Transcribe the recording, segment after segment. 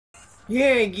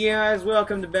Hey guys,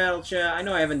 welcome to Battlechat. I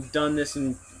know I haven't done this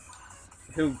in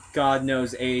who God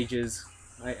knows ages.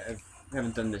 I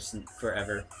haven't done this in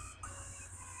forever.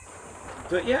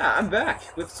 But yeah, I'm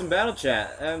back with some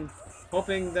Battlechat. I'm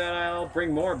hoping that I'll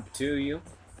bring more to you.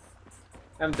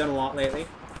 I haven't done a lot lately.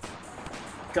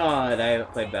 God, I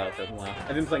haven't played Battlefield in a while.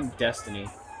 I've been playing Destiny.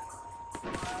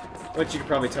 Which you can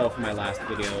probably tell from my last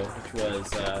video, which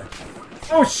was,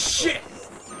 oh shit!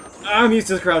 I'm used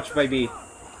to the crouch by B.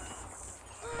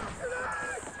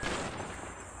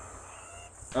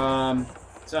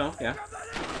 So, yeah.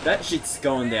 That shit's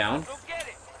going down.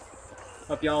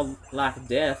 Hope y'all laugh at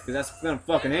death, because that's gonna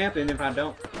fucking happen if I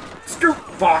don't. Screw!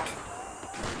 Fuck!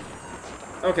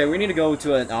 Okay, we need to go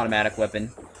to an automatic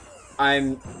weapon.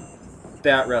 I'm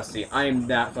that rusty. I am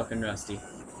that fucking rusty.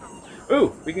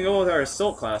 Ooh! We can go with our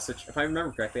assault class, which, if I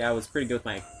remember correctly, I was pretty good with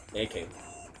my AK.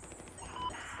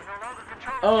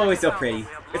 Oh, it's so pretty.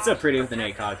 It's so pretty with an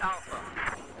ACOG.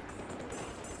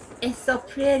 It's so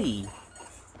pretty.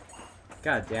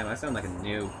 God damn, I sound like a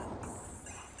noob.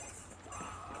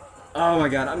 Oh my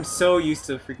god, I'm so used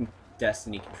to freaking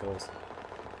Destiny controls.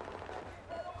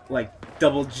 Like,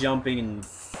 double jumping and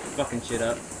fucking shit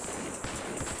up.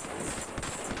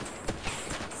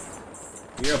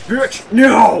 Yeah, bitch!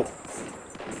 No!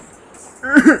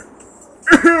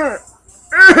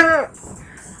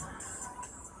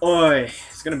 Oi,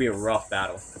 it's gonna be a rough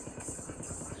battle.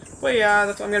 But yeah,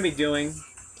 that's what I'm gonna be doing.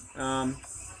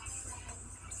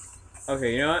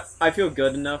 Okay, you know what? I feel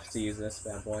good enough to use this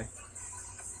bad boy.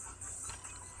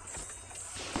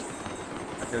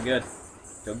 I feel good.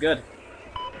 Feel good.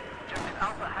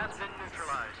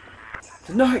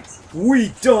 Tonight,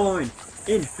 we dine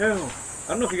in hell.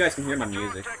 I don't know if you guys can hear my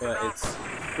music, but it's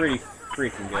pretty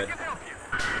freaking good.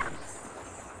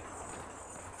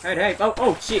 Hey,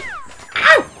 oh, shit.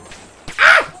 Ow!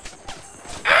 Ah!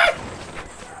 Ah!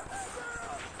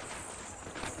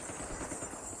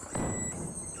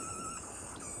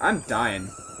 I'm dying.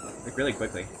 Like, really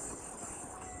quickly.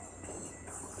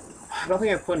 I don't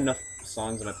think I've put enough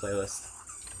songs on my playlist.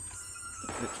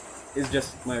 Which is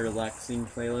just my relaxing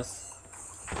playlist.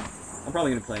 I'm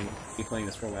probably gonna be playing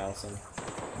this for a while, so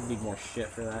I need more shit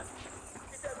for that.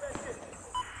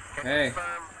 Hey.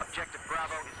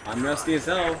 I'm rusty as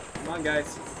hell. Come on,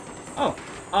 guys. Oh,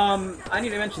 I need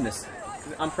to mention this.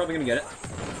 I'm probably gonna get it.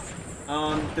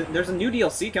 There's a new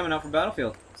DLC coming out for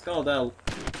Battlefield. It's called,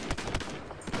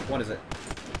 what is it?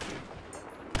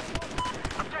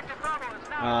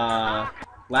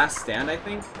 Last Stand, I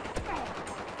think?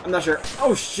 I'm not sure.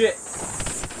 Oh, shit!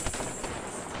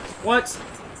 What?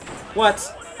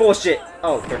 Bullshit!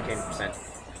 Oh, 13%.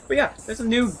 But yeah, there's a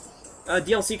new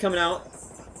DLC coming out.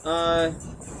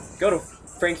 Go to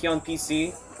Frankie on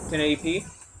PC, 1080p,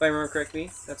 if I remember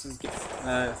correctly. That's his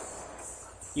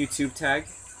YouTube tag,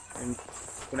 and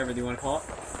whatever you want to call it.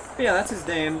 But yeah, that's his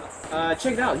name.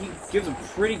 Check it out. He gives a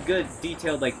pretty good,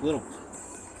 detailed, like, little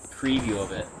preview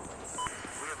of it.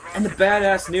 And the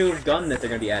badass new gun that they're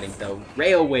gonna be adding, though,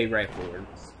 railway rifle.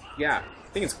 Yeah, I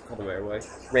think it's called the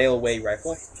railway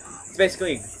rifle. It's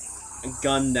basically a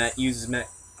gun that uses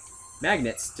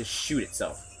magnets to shoot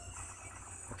itself.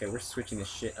 Okay, we're switching this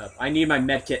shit up. I need my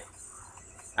medkit.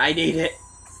 I need it.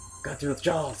 Got through with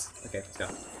jaws. Okay, let's go.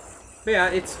 But yeah,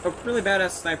 it's a really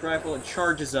badass sniper rifle. It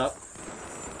charges up,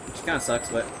 which kind of sucks,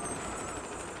 but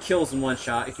kills in one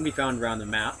shot. It can be found around the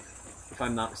map, if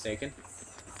I'm not mistaken.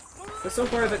 But so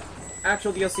far, the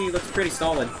actual DLC looks pretty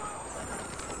solid.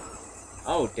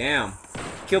 Oh, damn.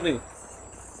 Killed me with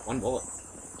one bullet.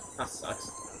 That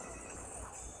sucks.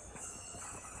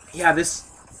 Yeah, this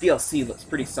DLC looks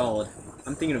pretty solid.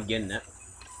 I'm thinking of getting it.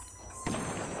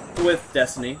 With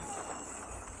Destiny.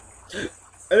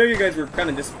 I know you guys were kind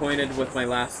of disappointed with my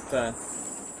last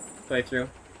playthrough.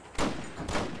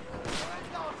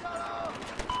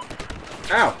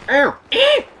 Ow! Ow!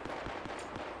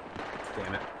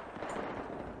 Damn it.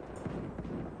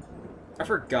 I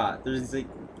forgot.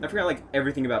 I forgot like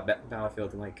everything about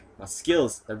Battlefield and like my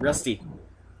skills. They're rusty.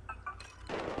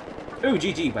 Ooh,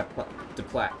 GG by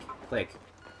Plague.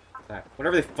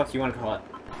 Whatever the fuck you want to call it.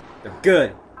 They're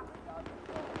good.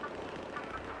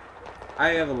 I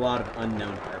have a lot of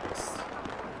unknown artists.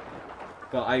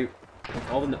 But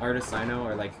all the artists I know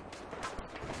are like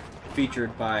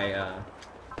featured by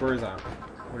Burzon,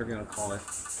 whatever you want to call it.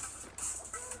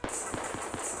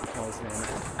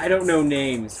 I don't know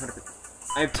names.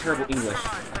 I have terrible English.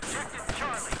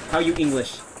 How you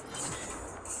English?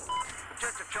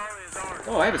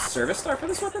 Oh, I have a service star for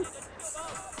this weapon?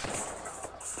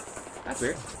 That's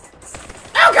weird.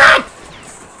 Oh god!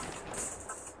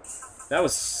 That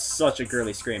was such a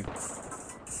girly scream.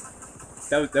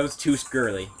 That was too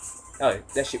girly. Oh,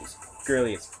 that shit was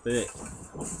girly as fuck.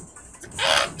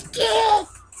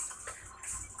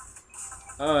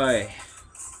 I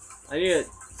need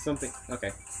something.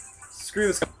 Okay. Screw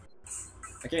this.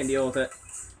 I can't deal with it.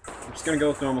 I'm just gonna go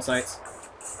with normal sights.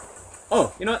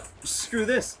 Oh, you know what? Screw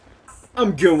this.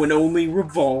 I'm going only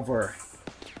revolver.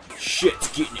 Shit's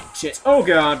getting intense. Oh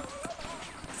god.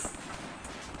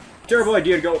 Terrible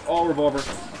idea to go all revolver.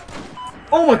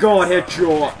 Oh my god,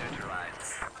 headshot.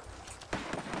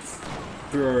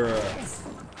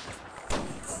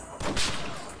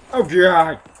 Oh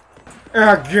god.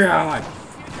 Oh god.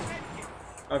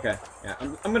 Okay, yeah,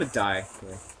 I'm gonna die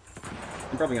here.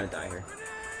 I'm probably gonna die here.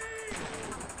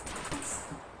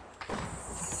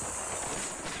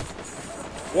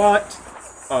 What?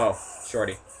 Oh,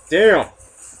 shorty. Damn!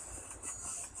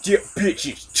 That bitch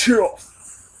is tough!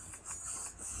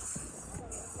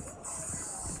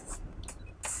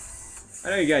 I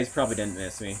know you guys probably didn't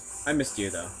miss me. I missed you,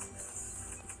 though.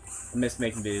 I missed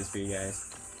making videos for you guys.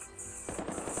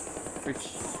 Which...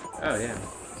 Oh, damn.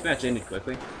 This match ended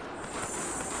quickly.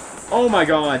 Oh my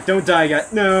god, don't die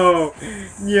yet. No!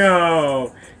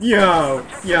 Yo! Yo!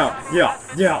 Yo! Yo!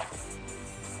 Yo!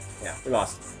 Yeah, we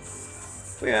lost.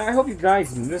 But yeah, I hope you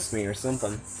guys missed me or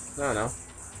something. I don't know.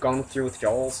 Gone through with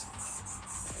y'alls.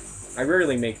 I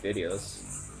rarely make videos.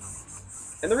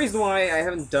 And the reason why I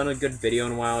haven't done a good video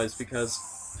in a while is because,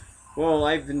 well,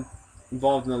 I've been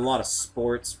involved in a lot of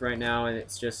sports right now, and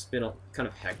it's just been kind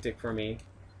of hectic for me.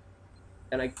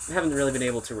 And I haven't really been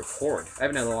able to record. I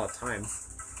haven't had a lot of time.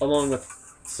 Along with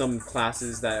some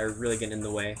classes that are really getting in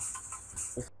the way.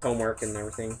 With homework and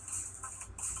everything.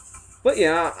 But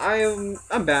yeah,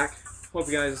 I'm back. Hope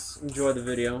you guys enjoyed the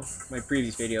video. My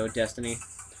previous video, Destiny.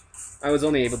 I was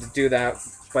only able to do that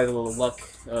by the little luck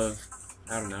of,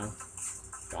 I don't know.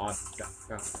 God.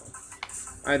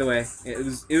 Either way, it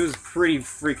was pretty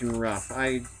freaking rough.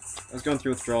 I was going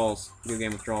through withdrawals, video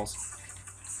game withdrawals.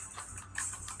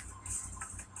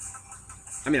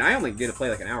 I mean, I only get to play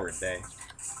like an hour a day.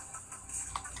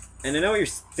 And I know what you're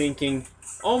thinking,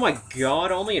 oh my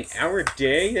god, only an hour a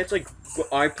day? That's like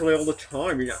what I play all the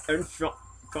time. I'm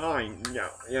fine. Yeah,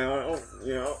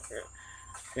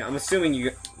 I'm assuming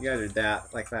you guys are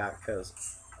like that, because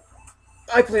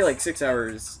I play like 6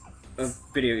 hours of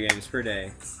video games per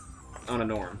day on a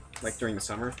norm, like during the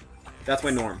summer. That's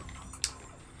my norm.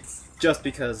 Just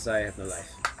because I have no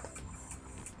life.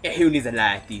 Who needs a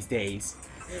life these days?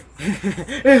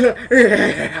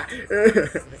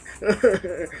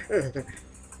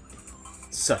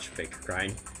 Such fake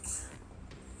crying.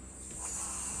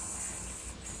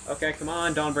 Okay, come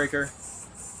on, Dawnbreaker.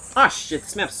 Ah, shit,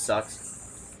 this map sucks.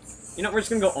 You know, we're just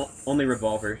gonna go only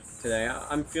revolver today.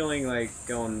 I'm feeling like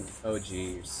going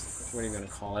OGs. What are you gonna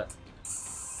call it?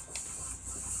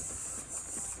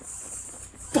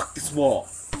 Fuck this wall!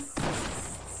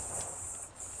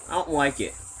 I don't like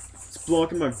it. It's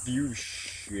blocking my view.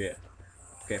 Shit.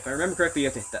 Okay, if I remember correctly, you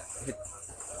have to hit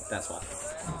that spot.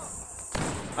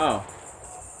 Oh.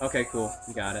 Okay, cool.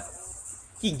 You got it.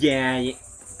 You got it.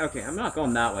 Okay, I'm not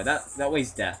going that way. That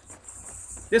way's death.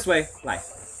 This way,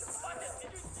 life.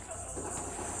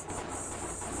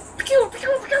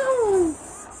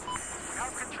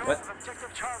 What?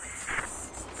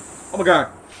 Oh my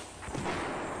god.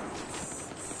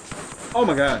 Oh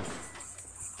my god.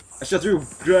 I shot through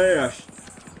glass.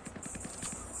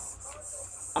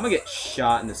 I'm gonna get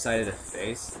shot in the side of the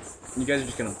face. And you guys are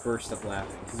just gonna burst up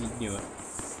laughing, because you knew it.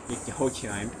 Like, the whole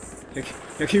time.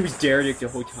 Like, he was daring the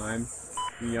whole time.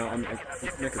 You know,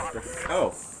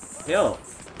 oh, hill.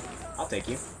 I'll take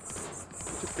you.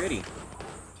 Too pretty.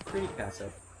 Too pretty to pass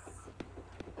up.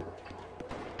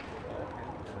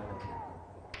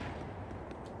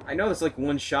 I know it's like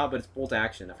one shot, but it's bolt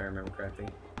action, if I remember correctly.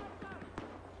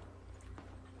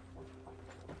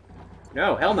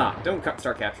 No, hell no. Don't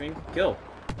start capturing. Kill.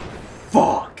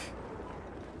 Fuck!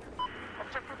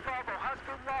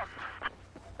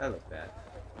 That looks bad.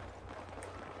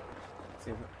 Let's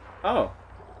see. Oh!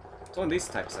 It's one of these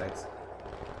type sites.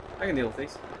 I can deal with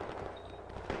these.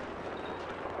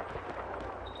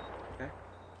 Okay.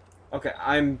 Okay,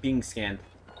 I'm being scanned.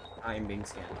 I am being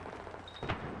scanned.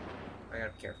 I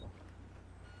gotta be careful.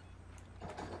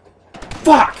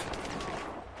 Fuck!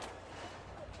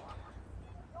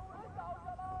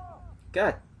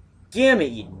 God damn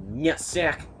it, you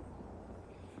nutsack!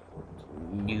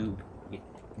 Noob. You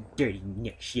dirty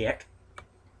nutsack.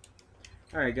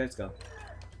 Alright, let's go.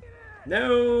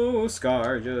 No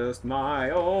scar, just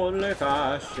my only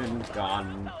fashion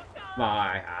gun.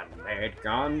 My handmade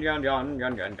gun.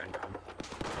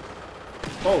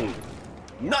 Oh,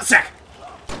 nutsack!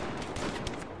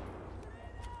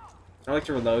 I like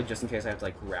to reload just in case I have to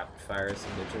like rapid fire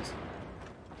some bitches.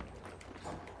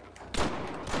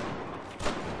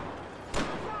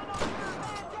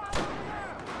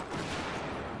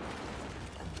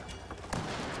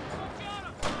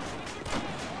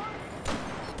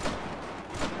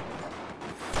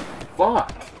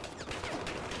 Fuck!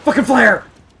 Fucking flare!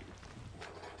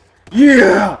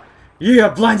 Yeah! Yeah,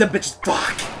 blind the bitches!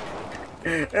 Fuck!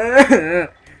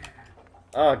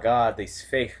 Oh god, these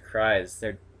fake cries.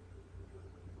 That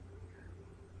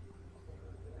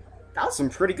was some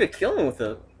pretty good killing with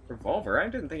a revolver. I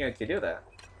didn't think I could do that.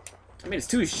 I mean, it's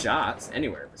 2 shots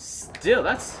anywhere, but still,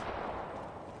 that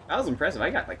was impressive. I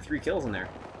got like 3 kills in there.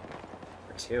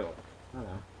 Or 2. I don't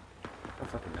know. I don't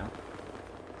fucking know.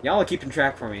 Y'all are keeping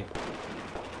track for me.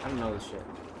 I don't know this shit.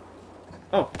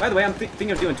 Oh, by the way, I'm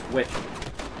thinking of doing Twitch.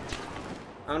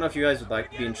 I don't know if you guys would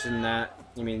like to be interested in that.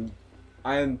 I mean,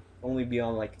 I'll only be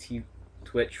on like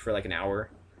Twitch for like an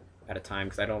hour at a time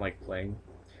because I don't like playing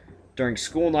during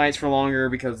school nights for longer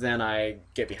because then I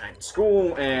get behind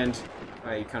school and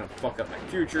I kind of fuck up my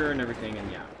future and everything,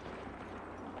 and yeah.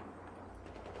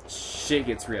 Shit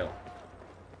gets real.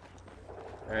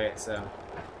 Alright, so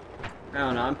I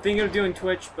don't know. I'm thinking of doing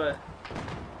Twitch, but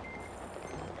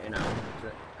you know,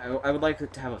 I would like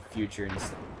to have a future and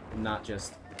not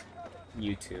just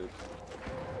YouTube.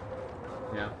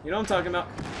 Yeah, you know what I'm talking about?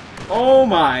 Oh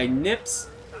my nips!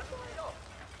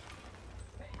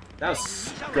 That was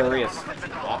scurry as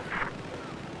fuck.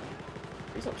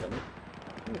 Please don't kill me.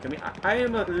 Don't kill me. I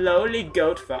am a lowly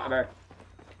goat farmer.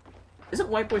 Is it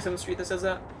White Boy 7th Street that says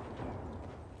that?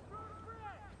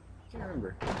 I can't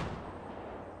remember.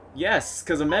 Yes,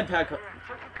 because a med pack.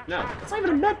 No, it's not even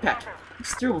a med pack. He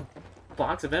just threw a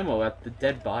box of ammo at the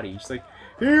dead body. He's like,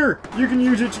 here, you can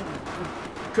use it to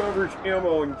cover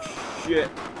ammo and shit.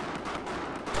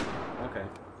 Okay.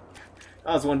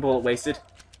 That was 1 bullet wasted.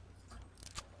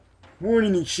 One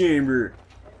in the chamber.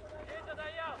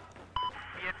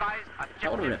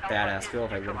 That would have been a badass kill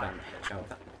if I would have gotten a headshot with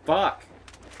that. Fuck!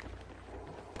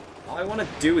 All I want to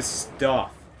do is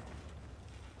stuff.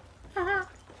 All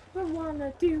I want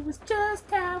to do is just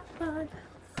have fun.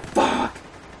 Fuck!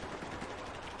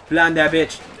 Blind that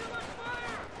bitch.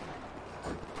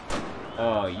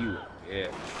 Oh, you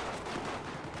bitch.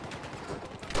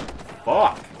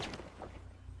 Fuck!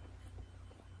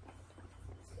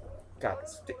 God,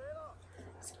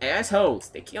 these assholes,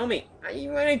 they kill me. I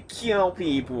wanna kill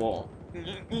people.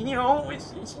 You know,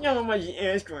 it's so much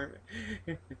ass cream.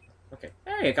 Okay.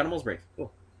 Hey, I got a moles break.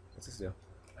 Cool. What's this do?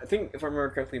 I think, if I remember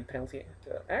correctly, penalty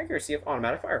to accuracy of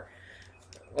automatic fire.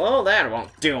 Well, that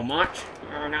won't do much.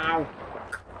 Oh no.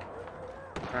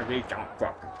 Please don't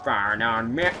fucking fire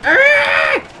on me.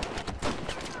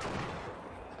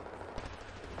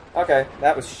 Okay,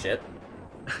 that was shit.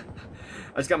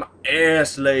 I just got my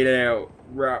ass laid out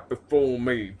right before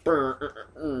me.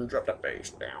 Drop that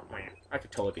bass down, man. I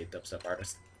could totally be a dubstep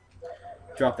artist.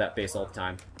 Drop that bass all the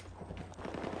time.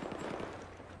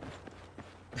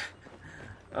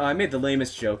 I made the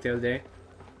lamest joke the other day.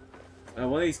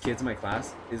 One of these kids in my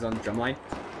class is on drumline,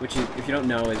 which, if you don't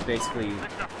know, is basically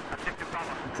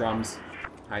drums,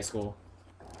 high school,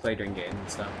 play during games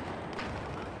and stuff.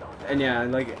 And yeah,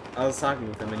 like, I was talking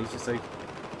with him, and he's just like,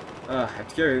 I have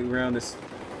to carry around this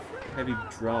heavy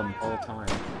drum all the time.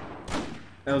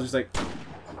 And I was just like,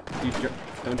 dude,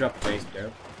 don't drop the bass,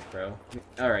 bro.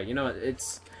 Alright, you know what,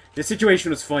 the situation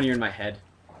was funnier in my head.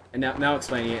 And now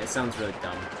explaining it, it sounds really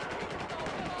dumb.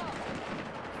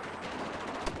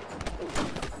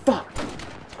 Fuck!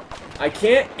 I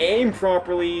can't aim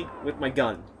properly with my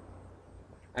gun.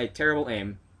 I had terrible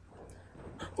aim.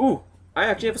 Ooh, I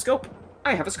actually have a scope.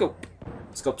 I have a scope.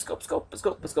 Scope.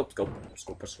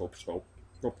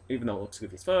 Even though it looks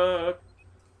goofy as fuck.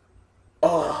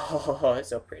 Oh, it's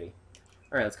so pretty.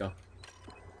 Alright, let's go.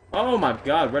 Oh my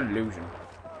god, what an illusion.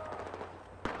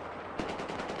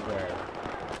 Where?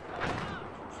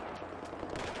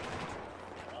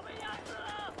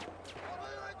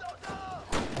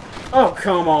 Oh,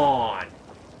 come on!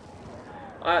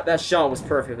 That shot was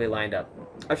perfectly lined up.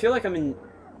 I feel like I'm in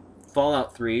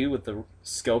Fallout 3 with the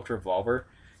scoped revolver,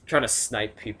 trying to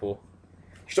snipe people.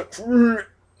 You're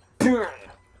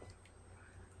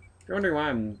wondering why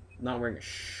I'm not wearing a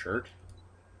shirt?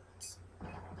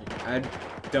 I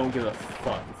don't give a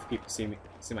fuck if people see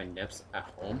my nips at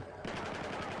home,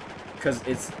 because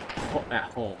it's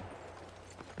at home.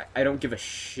 I don't give a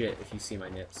shit if you see my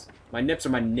nips. My nips are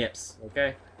my nips,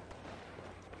 okay?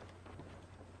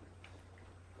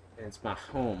 And it's my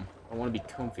home. I want to be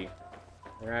comfy.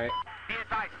 Alright?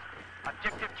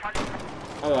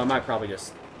 Although I might probably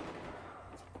just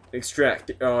extract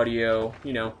the audio,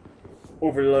 you know,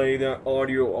 overlay that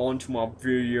audio onto my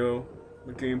video,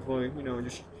 my gameplay, you know,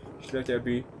 just let that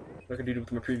be, like I did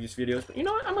with my previous videos. But you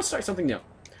know what? I'm gonna start something new.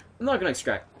 I'm not gonna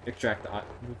extract the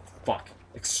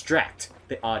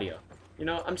audio. You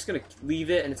know, I'm just gonna leave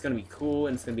it, and it's gonna be cool,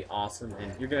 and it's gonna be awesome,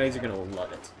 and you guys are gonna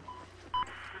love it.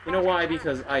 You know why?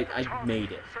 Because I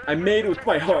made it. I made it with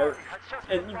my heart.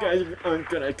 And you guys aren't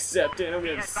gonna accept it. I'm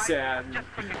gonna be sad.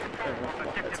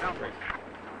 Oh, that's great.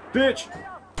 Bitch!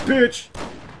 Bitch!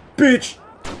 Bitch!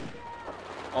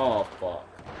 Oh, fuck.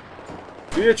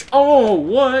 Bitch! Oh,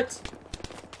 what?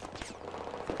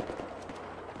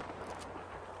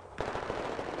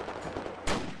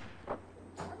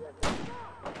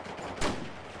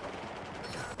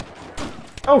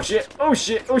 Oh shit! Oh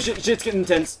shit! Oh shit! Shit's getting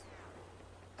intense.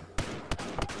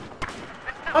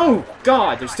 Oh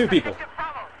god! There's two people.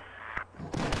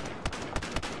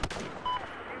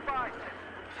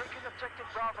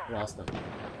 Lost them.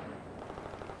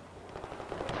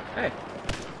 Hey,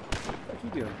 what are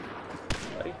you doing,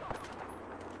 buddy?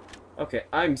 Okay,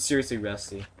 I'm seriously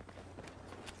rusty.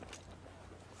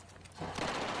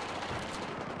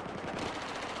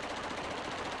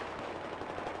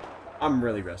 I'm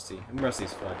really rusty. I'm rusty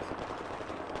as fuck.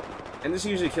 And this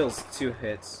usually kills 2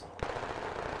 hits.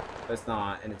 But it's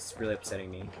not, and it's really upsetting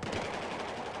me.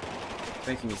 It's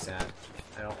making me sad.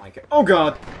 I don't like it. Oh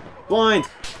god! Blind!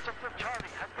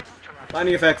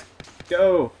 Blinding effect!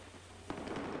 Go!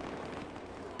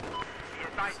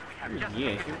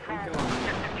 Yeah,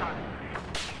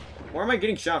 where am I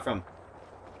getting shot from?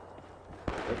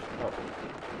 Oh.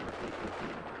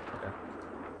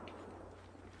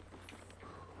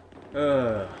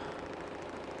 Okay.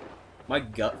 My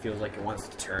gut feels like it wants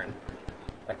to turn.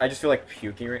 I just feel like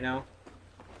puking right now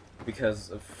because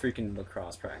of freaking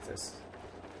lacrosse practice.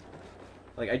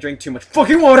 Like, I drank too much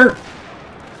fucking water!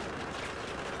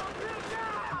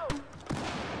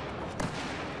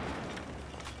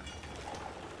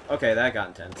 Okay, that got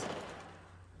intense.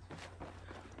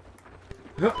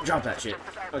 Drop that shit.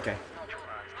 Okay.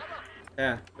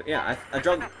 Yeah, but yeah, I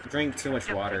drank too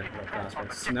much water.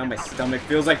 So now my stomach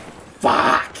feels like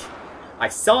fuck! I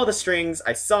saw the strings,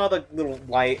 I saw the little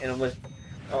light, and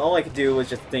all I could do was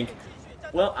just think,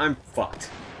 well, I'm fucked.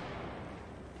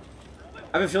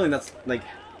 I have a feeling that's, like,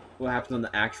 what happens on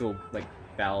the actual, like,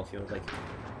 battlefield. Like,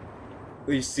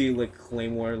 where you see, like,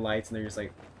 claymore lights, and they're just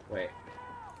like, wait.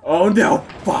 Oh no!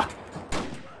 Fuck!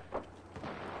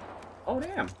 Oh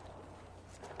damn.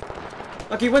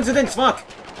 Lucky coincidence, fuck!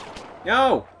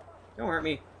 No! Don't hurt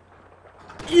me.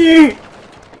 Eee!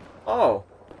 Oh.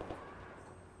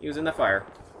 He was in the fire.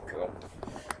 Cool.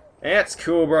 That's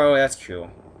cool, bro. That's cool.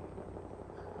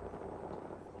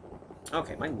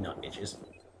 Okay, my nut itches.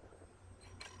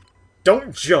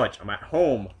 Don't judge. I'm at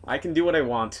home. I can do what I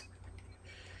want.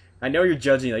 I know you're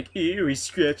judging like, ew, he's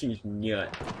scratching his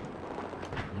nut.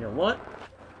 You know what?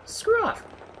 Screw off.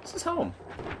 This is home.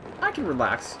 I can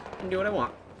relax and do what I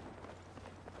want.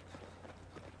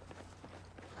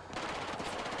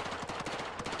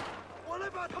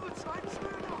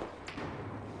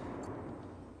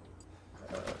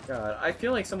 God, I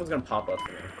feel like someone's gonna pop up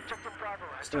for me.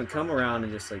 Just gonna come around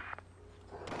and just like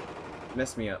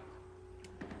mess me up.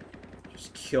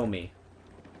 Just kill me.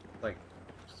 Like,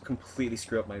 just completely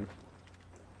screw up my...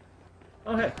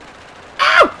 Oh, hey.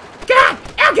 Ow! God!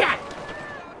 Ow, God!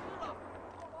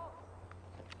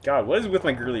 God, what is with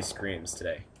my girly screams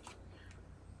today?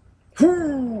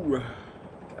 Whoo!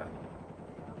 God.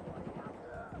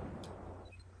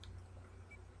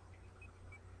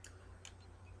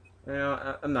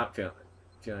 No, I'm not feeling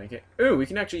like it. Ooh, we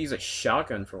can actually use a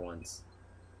shotgun for once.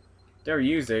 Never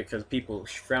use it because people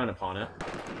frown upon it.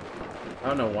 I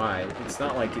don't know why. It's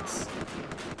not like it's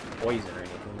poison or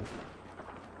anything.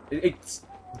 It's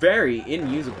very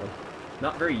inusable.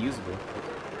 Not very usable.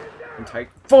 In tight.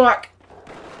 Fuck!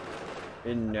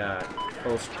 In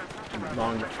close,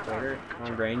 long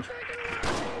range.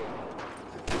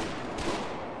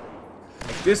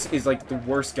 Like, this is like the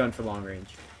worst gun for long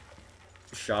range.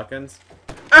 Shotguns.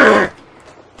 Ah!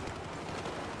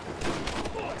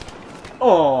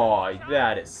 Oh,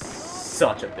 that is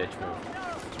such a bitch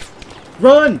move.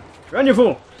 Run! Run, you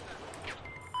fool!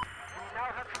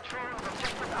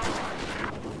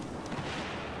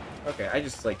 Okay, I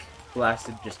just, like,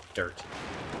 blasted just dirt.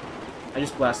 I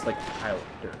just blasted, like, a pile of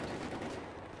dirt.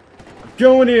 I'm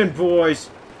going in, boys!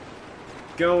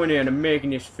 Going in and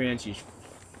making this fancy as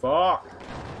fuck.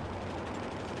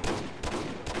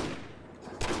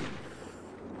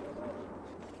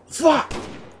 Fuck!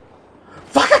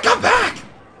 Fuck, I come back!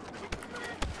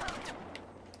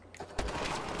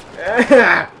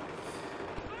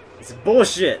 It's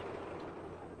bullshit.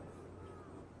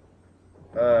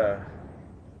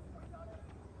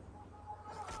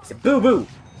 It's a boo-boo,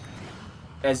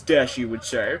 as Dashi would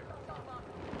say.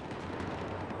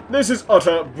 This is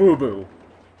utter boo-boo,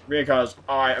 because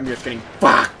I am just getting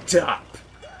fucked up.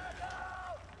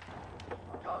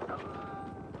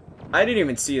 I didn't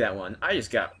even see that one. I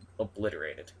just got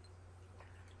obliterated.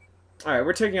 Alright,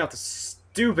 we're taking out the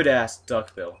stupid-ass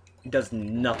duckbill. He does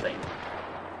nothing.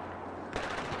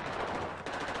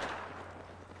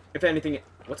 If anything...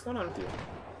 What's going on with you?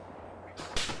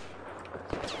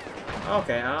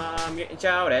 Okay, I'm getting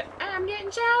shouted at. I'm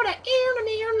getting shouted at.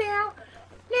 Now.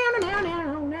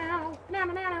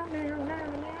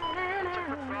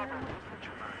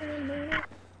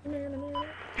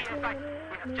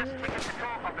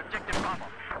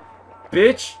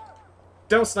 Bitch!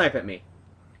 Don't snipe at me.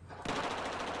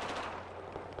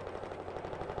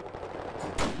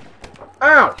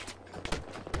 Ow!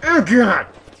 Oh god!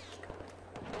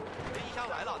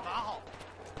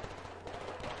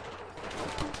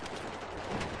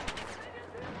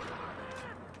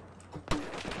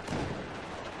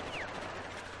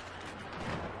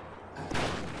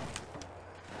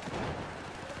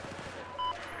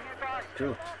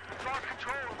 True.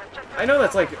 I know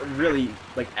that's like really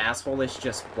like asshole-ish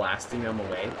just blasting them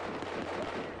away.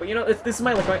 But you know, this is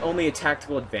my only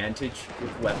tactical advantage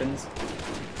with weapons.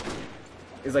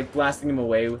 Is like blasting them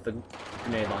away with the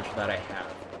grenade launcher that I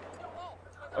have.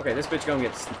 Okay, this bitch gonna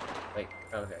get like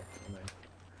okay. I was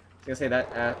gonna say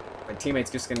that my teammate's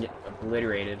just gonna get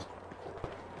obliterated.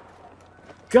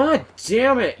 God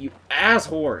damn it, you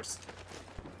asshores!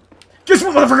 Guess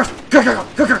what, motherfucker!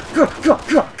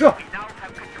 Go!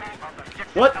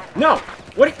 What? No!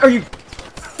 What are you?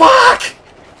 Fuck!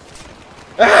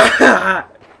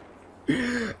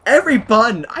 Every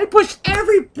button! I pushed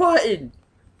every button!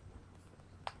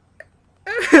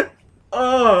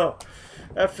 Oh,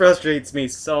 that frustrates me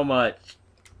so much.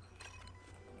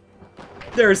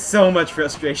 There is so much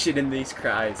frustration in these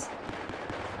cries.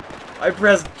 I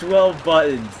pressed 12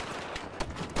 buttons.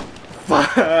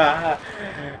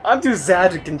 I'm too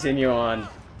sad to continue on.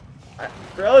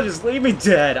 Bro, just leave me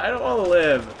dead. I don't want to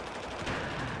live.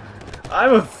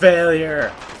 I'm a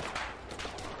failure.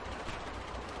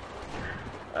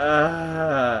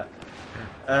 Not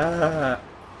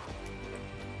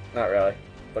really.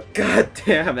 But god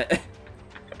damn it.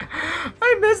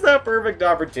 I missed that perfect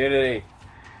opportunity.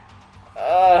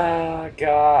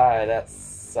 God, that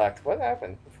sucked. What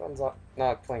happened? The phone's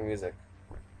not playing music.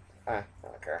 I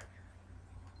don't care.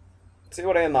 Let's see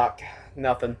what I unlocked.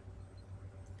 Nothing.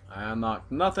 I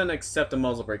unlocked nothing except a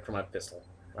muzzle brake for my pistol.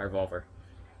 My revolver.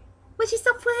 Which is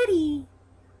so pretty.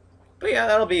 But yeah,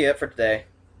 that'll be it for today.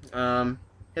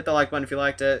 Hit the like button if you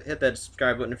liked it. Hit that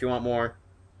subscribe button if you want more.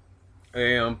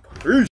 And peace!